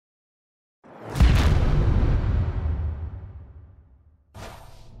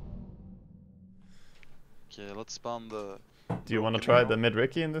Okay, let's spawn the... Do you want to try the mid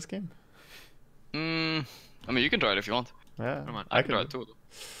Riki in this game? I mean, you can try it if you want. Yeah, I can try it too.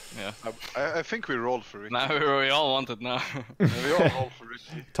 Yeah. I think we roll for Riki. Now we all want it now. Yeah, we all roll for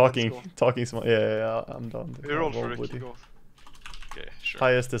Riki. Talking small. Yeah, I'm done. We roll for Riki, go. Okay, sure.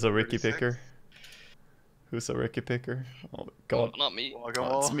 Highest is a Riki picker. Who's a Riki picker? Oh god. Not me.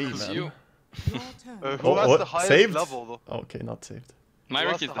 It's me, It's man. you. Who has the highest saved? level though? Okay, not saved. My Who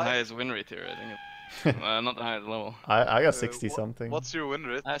has Riki is the the highest win rate here, I think. Not the highest level. I got 60 something. What's your win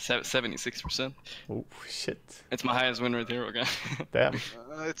rate? I have 76%. Oh shit. It's my highest win rate here again. Damn.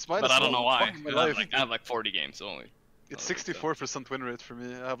 It's minus But I don't know why. I I have like 40 games only. It's 64% win rate for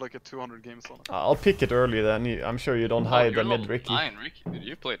me. I have like a 200 games on it. I'll pick it early then. I'm sure you don't hide the mid Riki. Fine, Riki. Dude,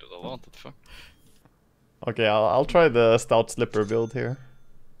 you played it a lot. What the fuck? Okay, I'll try the stout slipper build here.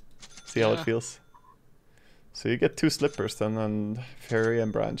 See how it feels. So you get 2 slippers then, and fairy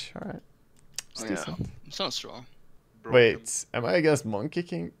and branch. All right. It's decent. Sounds strong. Broken. Wait, am I against Monkey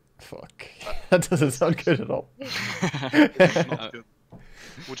King? Fuck. That doesn't sound good at all. It's not good.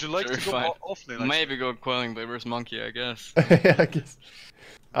 Would you like to go offlane? Maybe go Quelling Blade versus Monkey, I guess. Yeah, I guess.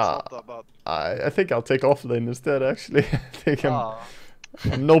 Not that bad. I think I'll take offlane instead. Actually, I think I'm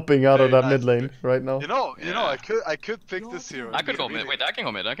noping out of that mid lane right now. You know, I could pick this hero. I could go mid. Wait, I can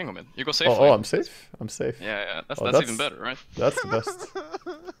go mid. You go safe. Oh, I'm safe. I'm safe. Yeah. That's even better, right? That's the best.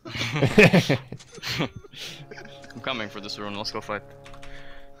 I'm coming for this rune. Let's go fight.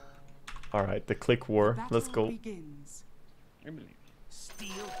 All right, the click war. Let's go.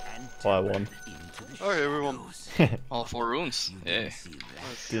 Oh, I won. Okay, we won. All 4 runes. Yeah.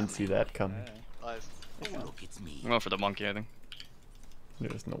 Didn't see that coming. Nice. I'm going for the monkey, I think.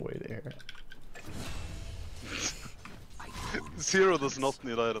 There's no way there. Zero does not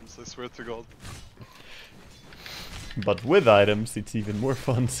need items, I swear to God. But with items, it's even more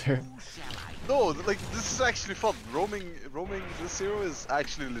fun, sir. No, like this is actually fun. Roaming this hero is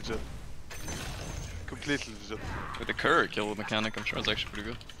actually legit. Completely legit. With the curve kill mechanic, I'm sure it's actually pretty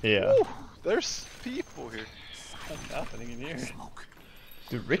good. Yeah. Ooh, there's people here. What's happening in here?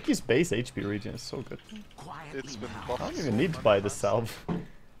 Dude, Ricky's base HP regen is so good. It's been I buffed. don't even need to buy the salve.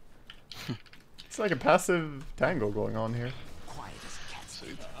 It's like a passive tango going on here.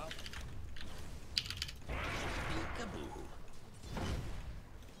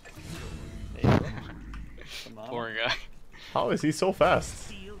 Poor guy. How is he so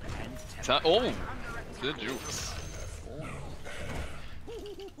fast? Oh! Good jukes.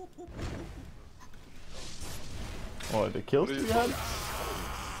 Oh, the kills you had?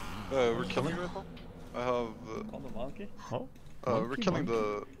 We're killing right now. I have. On the monkey? Oh. We're killing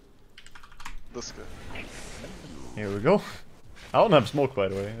this guy. Here we go. I don't have smoke, by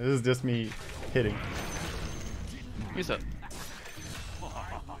the way. This is just me hitting. Who's that?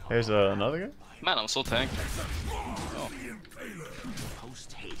 Here's another guy. Man, I'm so tanked. Oh.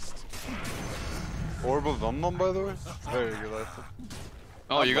 Orb of Venom, by the way. Very good item.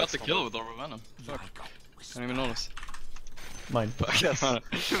 Oh, you got the kill with Orb of Venom. Fuck. I didn't even notice. Mine. Yes.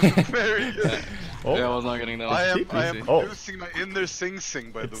 Very good. Oh. Yeah, I was not getting that. I am Oh. using my inner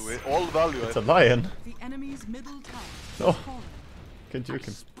Sing by the way. All value. It's a lion. The enemy's middle tower. Oh. Can juke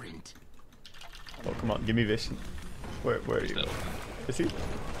him. Oh, come on, give me vision. Where are you? Is he? I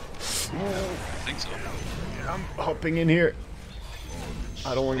think so. I'm hopping in here.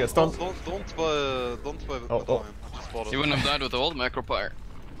 I don't want to get stunned. Don't buy Oh. Just bought it. He wouldn't have died with the old Macropire.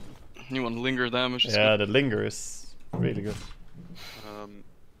 You want linger damage? Yeah, the linger is really good.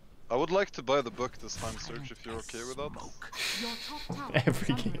 I would like to buy the book this time, Serge, if you're okay with that. Your top tower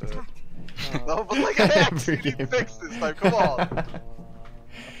Every is under game. attack. No, but like I actually Every game. fix this time, come on!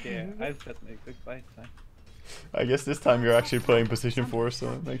 Okay, I'll set me a quick bite time. I guess this time you're actually playing position 4,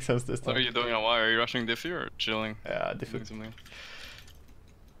 so it makes sense this What time. are you doing on wire? Are you rushing Diffy or chilling? Yeah, Doing different. something.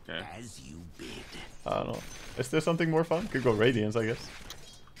 Okay. I don't know. Is there something more fun? Could go Radiance, I guess.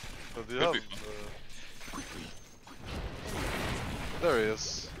 But you Could have, be. there he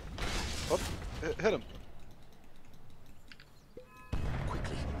is. What? Hit him.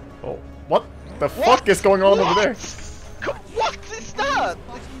 Oh, what the fuck is going on over there? What is that?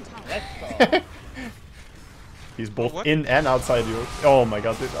 Let's go! He's both What? in and outside you. Oh my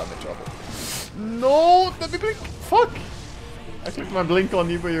god, dude, I'm in trouble. No, let me blink. Fuck! I took my blink on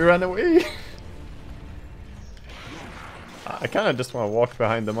you, but you ran away. I kind of just want to walk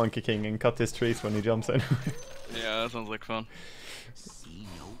behind the Monkey King and cut his trees when he jumps anyway. Yeah, that sounds like fun.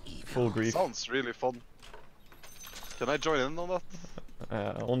 Full grief. Sounds really fun. Can I join in on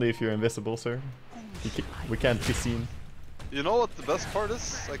that? Only if you're invisible, sir. We can't be seen. You know what the best part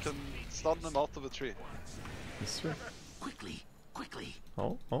is? I can stun him out of a tree. That's true.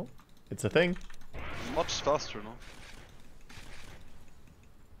 Oh, it's a thing. much faster now.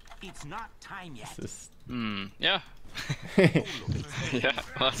 It's not time yet. Yeah. Yeah,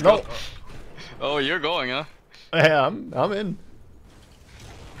 let's No. go. Oh, you're going, huh? Yeah, I'm in.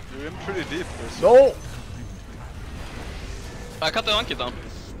 You're in pretty deep there. So No. I cut the monkey down.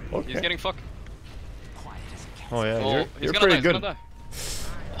 Okay. He's getting fucked. Oh yeah, Oh, you're he's gonna pretty die, good. He's gonna die.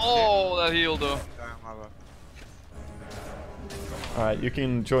 Oh, that healed though. Alright, you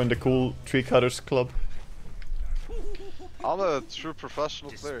can join the cool tree cutters club. I'm a true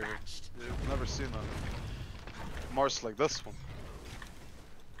professional player here. You've never seen a Mars like this one.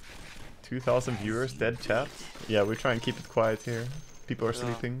 2,000 viewers, dead chat. Yeah, we try and keep it quiet here. People are Yeah.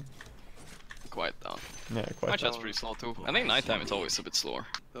 sleeping. Quiet down. Yeah, My quiet. chat's pretty slow too. I think nighttime is always a bit slower.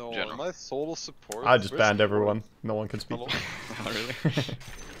 No, General. my solo support. I just Where's banned the everyone. No one can speak. Hello? Oh, really?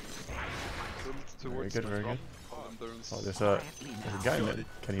 Very good, very good. Endurance. Oh, there's a guy in there.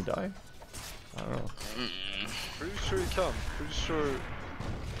 Can he die? I don't know. Pretty sure you can. Pretty sure.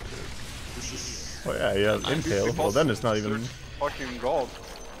 This is. Oh yeah, yeah, impale. Well then it's not even... Fucking god.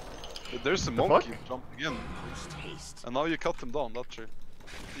 There's a The monkey fuck? jumping in. And now you cut him down, that's true.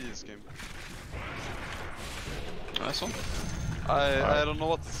 Jeez, game. Nice one. I don't know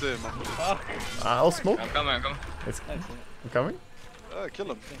what to say, man. I'll smoke. I'm coming, I'm coming. It's I'm coming.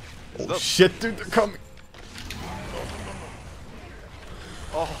 Kill him. He's Oh dead. shit, dude, they're coming.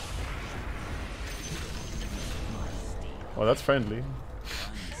 Oh, Oh, that's friendly.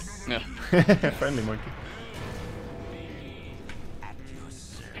 Yeah. Friendly monkey.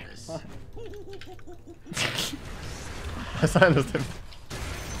 I silenced him.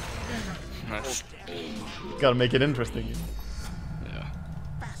 Nice. Gotta make it interesting. Yeah.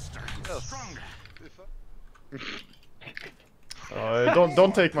 yes.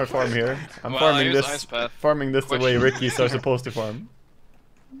 Don't take my farm here. I'm Well, I farming use this. ice path. Farming this the way Rikis are supposed to farm.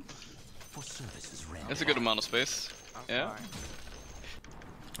 It's a good amount of space. Yeah.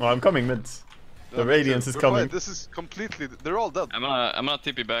 Oh, I'm coming mids. The radiance is We're coming. fine. This is completely. They're all dead. I'm gonna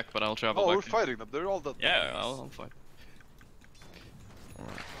TP back, but I'll travel Oh, back. we're fighting them. They're all dead. Yeah, I'll fight.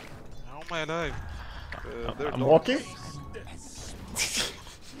 How am I alive? They're I'm low. walking.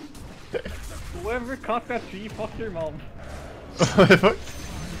 Whoever caught that tree, fuck your mom. Fuck.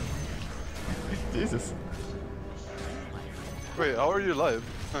 Jesus. Wait, how are you alive?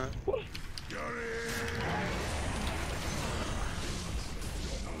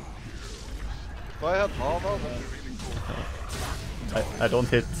 If I had lava, that'd be really cool. I don't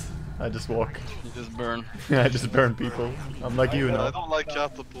hit. I just walk. You just burn. I just burn people. I'm like you I now. don't like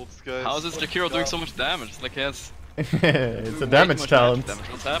catapults, guys. How is this Jakiro doing so much damage? Like he has It's a way damage too much talent. Damage.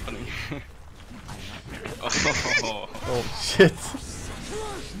 What's happening? Oh. Oh shit.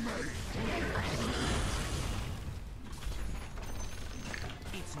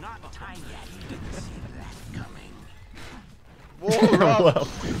 It's not time yet. Didn't see that coming. Whoa, Rob. Wow.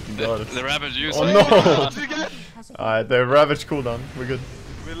 Got it. The Ravage use. Oh no! What did you get? Alright, the Ravage cooldown. We're good.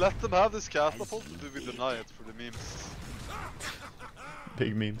 We let them have this catapult, or do we deny it for the memes?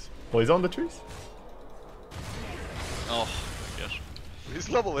 Big memes. Oh, he's on the trees? Oh, my gosh. He's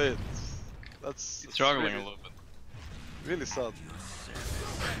level 8. That's Struggling really, a little bit. really sad.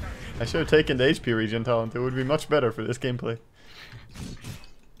 I should have taken the HP regen talent. It would be much better for this gameplay.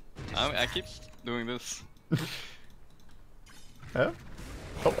 I keep doing this. Yeah?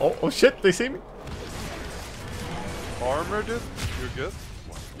 Oh shit, they see me? Armor, dude? You're good?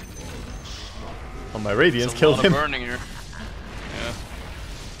 Oh, my radiance There's a killed lot of him. burning here. Yeah.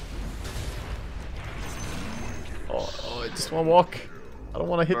 Oh, I just wanna walk. I don't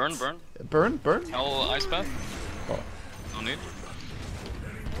wanna hit. Burn, burn. Burn? Hell ice path. Oh. No need.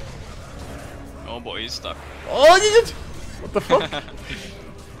 Oh boy, he's stuck. Oh, what the fuck?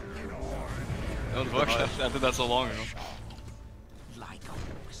 Don't fuck. I did that so long ago.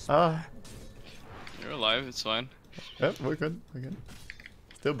 Ah. You're alive, it's fine. Yeah, we're good.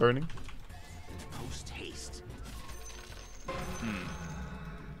 Still burning. Post haste.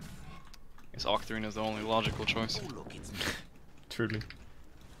 Guess Octarine is the only logical choice. Oh, look, it's Truly.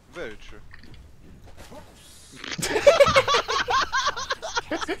 Very true.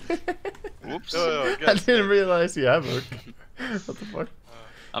 Whoops. Oh, I didn't realize you have it. What the fuck?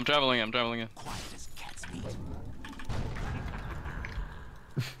 I'm traveling in. quiet as cat's meat.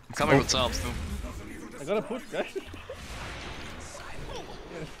 I'm coming with salves too. I gotta push, guys.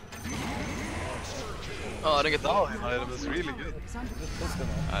 Oh, I didn't get that. Oh, the item is really good.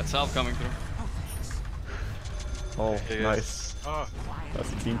 Salve coming through. Oh, Yes. nice. Ah,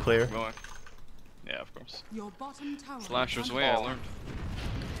 That's a team player. Going. Yeah, of course. Your bottom tower. Slasher's way, I learned.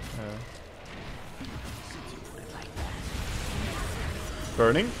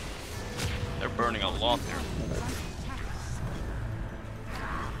 Burning. They're burning a lot here.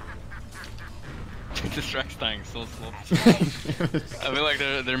 Distracts dying so slow. I feel like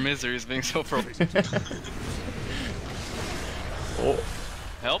their misery is being so pro. Oh,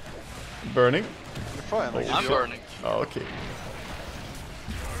 Help? burning. You're fine. Like, I'm burning. Oh, okay.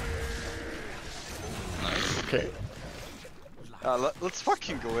 Nice. Okay. let's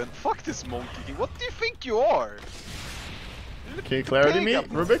fucking go in. Fuck this monkey. What do you think you are? Can you clarity me, Pig.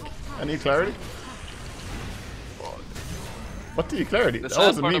 Rubik? I need clarity. What do you clarity? The That sad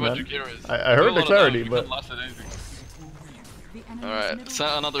wasn't part me, about man. Jukiro is I heard the clarity, but... The enemy's Alright,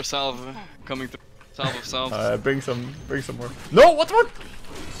 middle another salve coming through. Salve of salves. bring some more. No, what the fuck?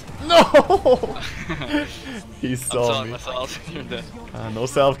 No! He I'm saw selling me. my salves. You're dead. No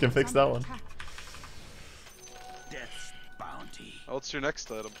salve can fix that one. Death's bounty. What's your next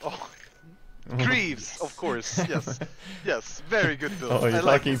item? Oh, Greaves, of course. Yes, yes, very good build. Oh, I you're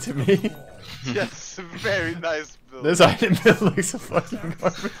like talking it. to me? Yes, very nice build. This item build looks a fucking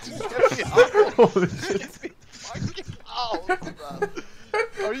garbage. Holy shit. Get me fucking out, man.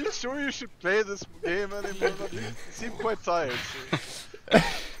 Are you sure you should play this game anymore? Man? You seem quite tired. So.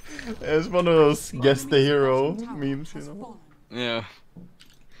 It's one of those guess the hero memes, you know? Yeah.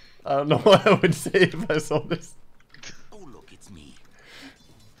 I don't know what I would say if I saw this. Oh, look, it's me.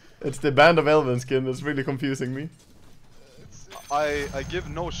 It's the Band of Elven skin that's really confusing me. I give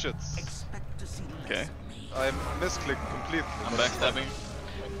no shits. Expect to see less Okay. of me. I misclicked completely. I'm backstabbing.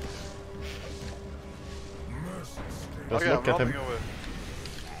 Just Okay, look I'm at him. running away.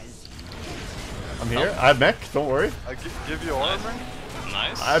 I'm here. I have mech, don't worry. I give you armor.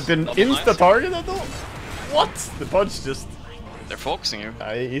 Nice. I've been Double nice. insta-targeted though. What? The punch just... They're focusing you.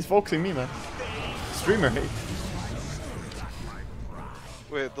 he's focusing me, man. Streamer hate.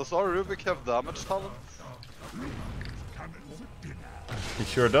 Wait, does our Rubik have damage talent? He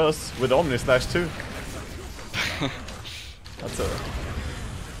sure does. With Omni Slash too. That's a...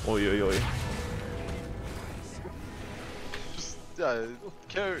 Oi, oi, oi. Just, yeah, don't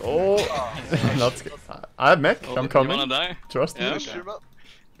care. Oh, not scared. I have mech. Oh, I'm you coming. wanna die? Trust Yeah, me. okay. Sure, man.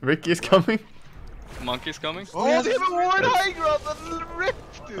 Riki is coming. Monkey's coming. Oh, they have a ward high ground and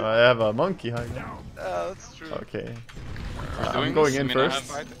ripped, dude. I have a monkey high ground. Yeah, that's true. Okay. We're I'm doing going this. in I mean, I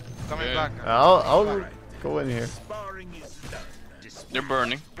first. have- Coming Yeah. back. I'll go in here. Sparring is done. They're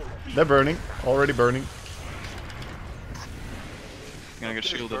burning. They're burning. Already burning. Gonna get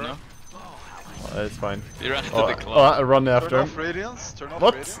shielded now. It's fine. They ran into Oh, the I cloud. run Turn after off him. radiance. Turn off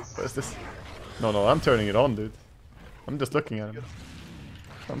What? radiance. What is this? No, I'm turning it on, dude. I'm just looking at him.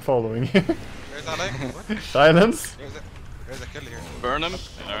 I'm following you. Where's Alex? What? Silence. There's a kill here. Burn them.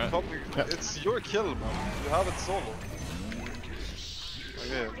 Alright. Probably, it's your kill, man. You have it solo.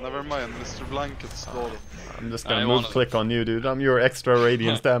 Okay, never mind. Mr. Blanket stole it. I'm just I gonna move wanna- click on you, dude. I'm your extra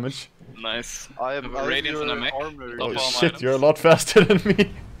radiance damage. Nice. I have have a radiance your and a mech. armor. Top Oh all my shit, items. you're a lot faster than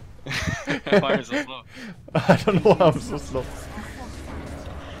me. Why are you so slow? I don't know why I'm so slow.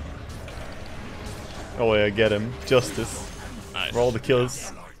 Oh yeah, get him. Justice. Nice. For all the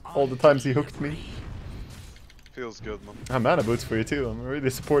kills. All the times he hooked me. Feels good, man. I have mana boots for you too. I'm a really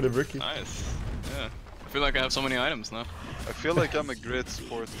supportive Riki. Nice. Yeah. I feel like I have so many items now. I feel like I'm a great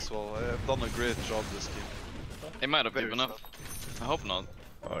support as well. I have done a great job this game. They might have Very given up. I hope not.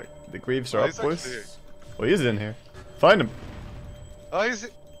 Alright, the Greaves are Oh, up, he's actually boys. here. Oh, he's in here. Find him. Oh, he's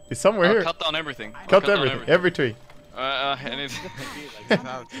He's somewhere I'll here. cut down everything. I'll Cut down everything. Every tree. And it's...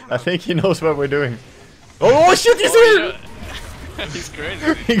 I think he knows what we're doing. Oh shit, he's here! He's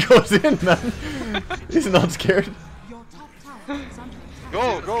crazy. He goes in, man. He's not scared. Your top tower is under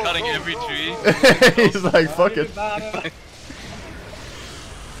attack. go. Cutting go, every go, tree. go. He's like, fuck it.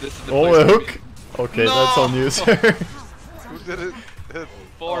 This is the Oh, place a to hook. be. Okay, No! that's on you, sir. Who did it? Hit.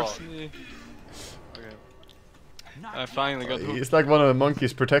 Force Oh, me. okay. I finally got hooked. He's like one of the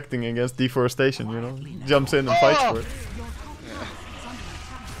monkeys protecting against deforestation, you know? Jumps in and fights for it. Your top tower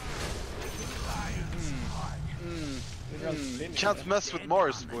is under attack. Can't mess with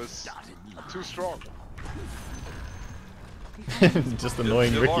Mars, boys. Too strong. Just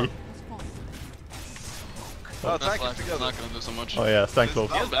annoying You Riki. are. Oh, That's attack like, it it's together. not gonna do so much. Oh yeah, stand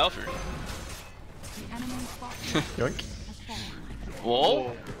close. He has Balfour. The enemy's bottom Yoink. has fallen.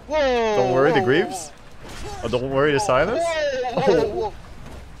 Whoa! Whoa! Don't worry, the whoa, Greaves. Oh, don't worry, the silence. Whoa! Whoa! Whoa!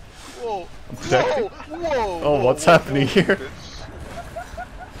 Whoa! I'm protected. Whoa! Oh, what's happening here? Bitch.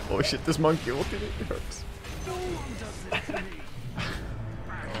 Oh shit, this monkey, look at it, it hurts.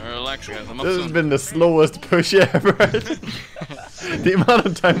 Relax, guys. I'm up This has soon. been the slowest push ever. The amount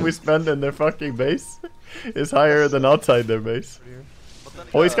of time we spend in their fucking base is higher than outside their base. But then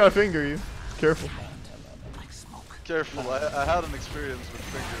Oh, he's again, gonna finger you. Careful. Careful, I had an experience with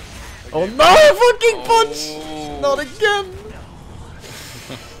fingers. Oh no, fucking punch! Not again!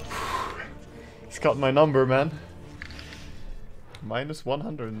 He's got my number, man. Minus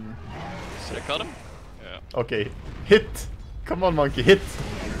 100. Should I cut him? Yeah. Okay, hit! Come on, monkey, hit!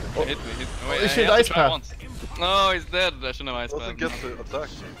 Oh, Hit me, hit me. oh, Wait, you I should have to ice try path. once. No, he's dead. I shouldn't have ice Doesn't path. get to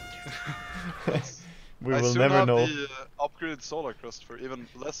attack. We I will soon never have know. the upgraded solar crust for even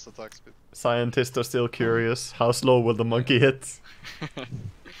less attack speed. Scientists are still curious. How slow will the monkey hit?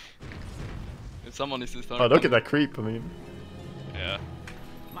 If someone needs to start. Oh, look at that creep, I mean. Yeah.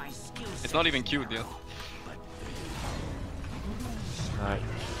 My skills. It's not even cute yet. Alright.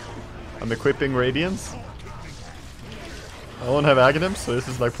 I'm equipping Radiance. I won't have Aghanim, so this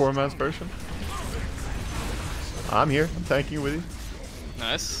is like poor man's version. I'm here, I'm tanking with you.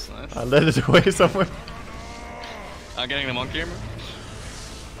 Nice, nice. I led it away somewhere. I'm getting the monkey armor.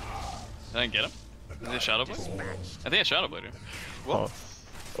 Did I get him? Is it Shadow Blade? I think it's Shadow Blade. Oh.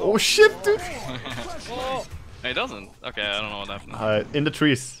 Oh shit, dude! Oh, he doesn't. Okay, I don't know what happened. In the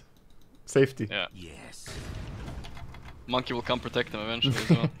trees. Safety. Yeah. Yes. Monkey will come protect him eventually as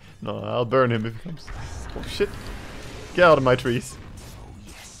well. No, I'll burn him if he comes. Oh shit. Get out of my trees.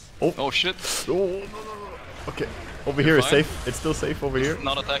 Oh shit. Oh, no, no, no. Okay. Over here is fine. safe. It's still safe over here.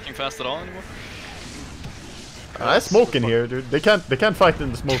 Not attacking fast at all anymore. There's smoke in here, dude. They can't fight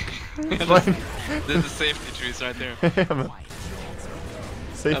in the smoke. It's fine. There's the safety trees right there. Yeah, man.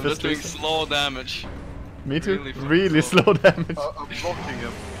 I'm Safest just doing trees. slow damage. Me too. really fucking Really slow. slow damage. I'm blocking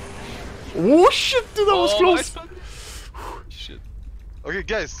him. Oh shit, dude, that was close. Ice Path. Shit. Okay,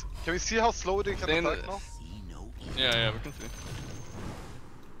 guys, can we see how slow they can Then- attack now? See no Yeah, yeah, we can see.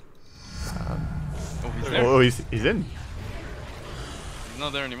 Oh, he's there. Oh, he's in. He's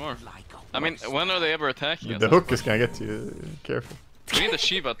not there anymore. like a I mean, when are they ever attacking us? The hook is gonna get you. Careful. We need a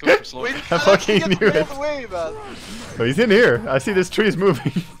Shiva too for slow. Wait, I fucking knew it. Away, man. Oh, he's in here. I see this tree is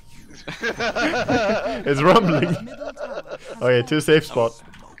moving. It's rumbling. Middle tower has Okay, two safe spot.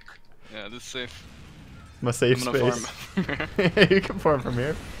 smoke. Yeah, this is safe. My safe I'm gonna space. farm. You can farm from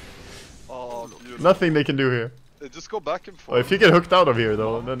here. Oh, beautiful. Nothing they can do here. Just go back and Oh, forth. if you get hooked out of here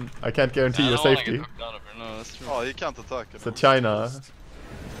though, then I can't guarantee I your don't wanna safety. get hooked out of here. No, that's true. Oh, he can't attack. It's a China.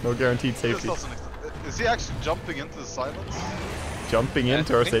 No guaranteed Just safety. doesn't is he actually jumping into the silence? Jumping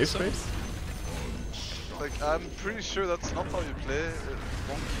into our think safe so. space? Like, I'm pretty sure that's not how you play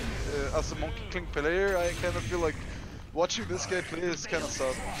monkey. As a Monkey King player, I kind of feel like watching this guy play is kind of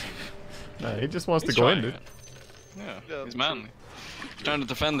sad. Nah, he just wants He's to go in, trying, dude. Yeah, Yeah, he's true. manly. He's trying to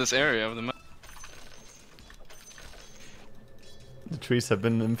defend this area of the map. The trees have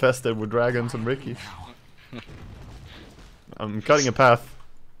been infested with dragons and Riki. I'm cutting a path.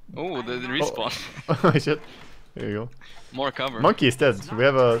 Oh, the respawn. Oh shit. There you go. More cover. Monkey is dead, so we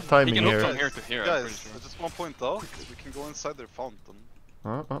have a He timing can hook here. from here to here, I'm pretty Guys, sure. I just want to point out we can go inside their fountain.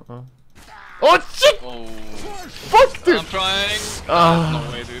 Oh shit! Oh, Fuck, dude! I'm trying. Ah.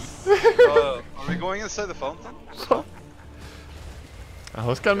 No way, dude. Are we going inside the fountain? I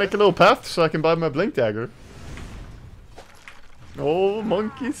was gonna make a little path so I can buy my blink dagger. Oh,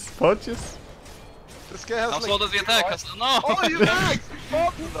 monkeys, punches. This guy has How like slow does he attack? No! Oh, you lagged!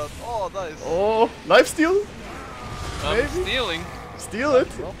 Oh, nice. Oh, lifesteal? I'm maybe? stealing. Steal it.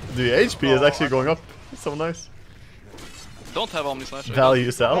 The HP is actually going up. It's so nice. Don't have Omni Slash.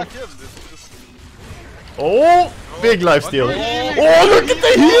 Value Sal. Back in, dude. Just... Oh, big lifesteal. Okay. Oh, look at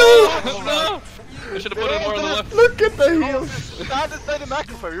the heal! Oh, no! I should have put it more on the left. Look at the heal. Stand inside the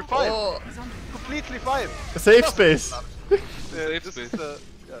macrophyre, you're fine. Oh, Completely fine. safe space. Safe This space. is,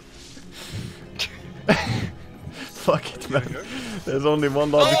 yeah. Fuck it, man. There's only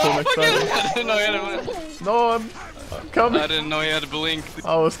one logical Oh, next fuck it! time. I didn't know he had a No, I'm coming. I didn't know he had a blink.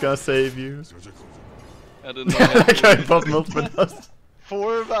 I was gonna save you. I didn't know he had That guy popped multiple dust.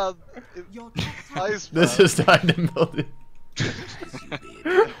 4 man. your top tower Nice, This man. is the item building.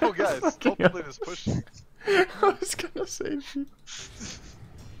 Oh, guys, top lane is pushing. I was gonna save you.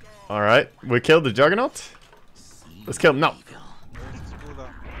 Alright, we killed the Juggernaut. Let's kill him now.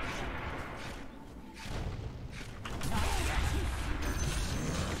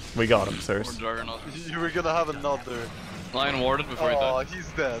 We got him, sirs. Juggernaut. You were gonna have another. Lion warded before he Oh, died. he's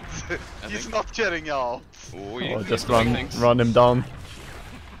dead. He's think. not getting out. Oh, Oh, just doing things. run him down.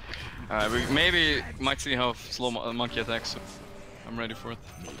 We maybe might see how slow monkey attacks. So I'm ready for it.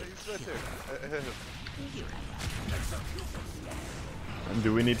 He's right there. And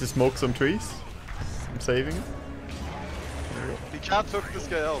do we need to smoke some trees? I'm saving it. He can't hook this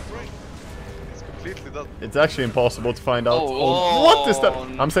guy out. He's completely dead. It's actually impossible to find out. Oh, what is that?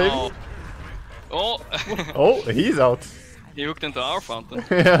 no. I'm saving. Oh! Oh, he's out. He hooked into our fountain.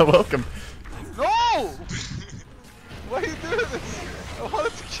 Yeah, welcome. No! Why are you doing this? I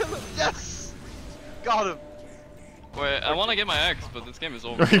wanted to kill him. Yes! Got him. Wait, I want to get my axe, but this game is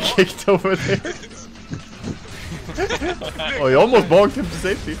over. We kicked over there. Oh, you almost bonked him to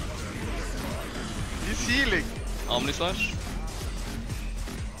safety. He's healing. Omni slash.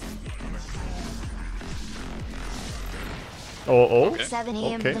 Oh. Okay. 7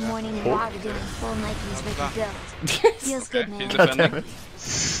 a.m. Okay. in the morning in Oh. WagaGaming, full Nikes Riki build. Feels good, Okay, man. he's God defending. damn it.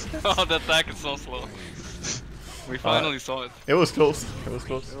 Oh, the attack is so slow. We finally saw it. It was close. It was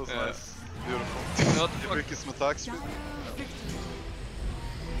close. It was Yeah. nice. Beautiful. What the Give fuck? Riki some attack speed.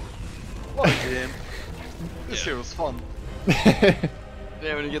 What a game. This Yeah. here was fun.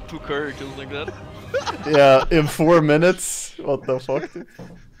 Yeah, when you get 2 curry kills like that. Yeah, in 4 minutes. What the fuck, dude?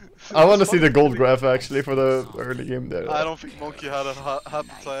 I want to see the gold graph actually for the early game there. I don't think Monkey had a happy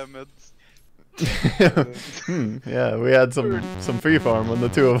time mid. Yeah, we had some free farm on the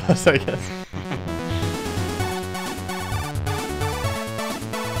two of us, I guess.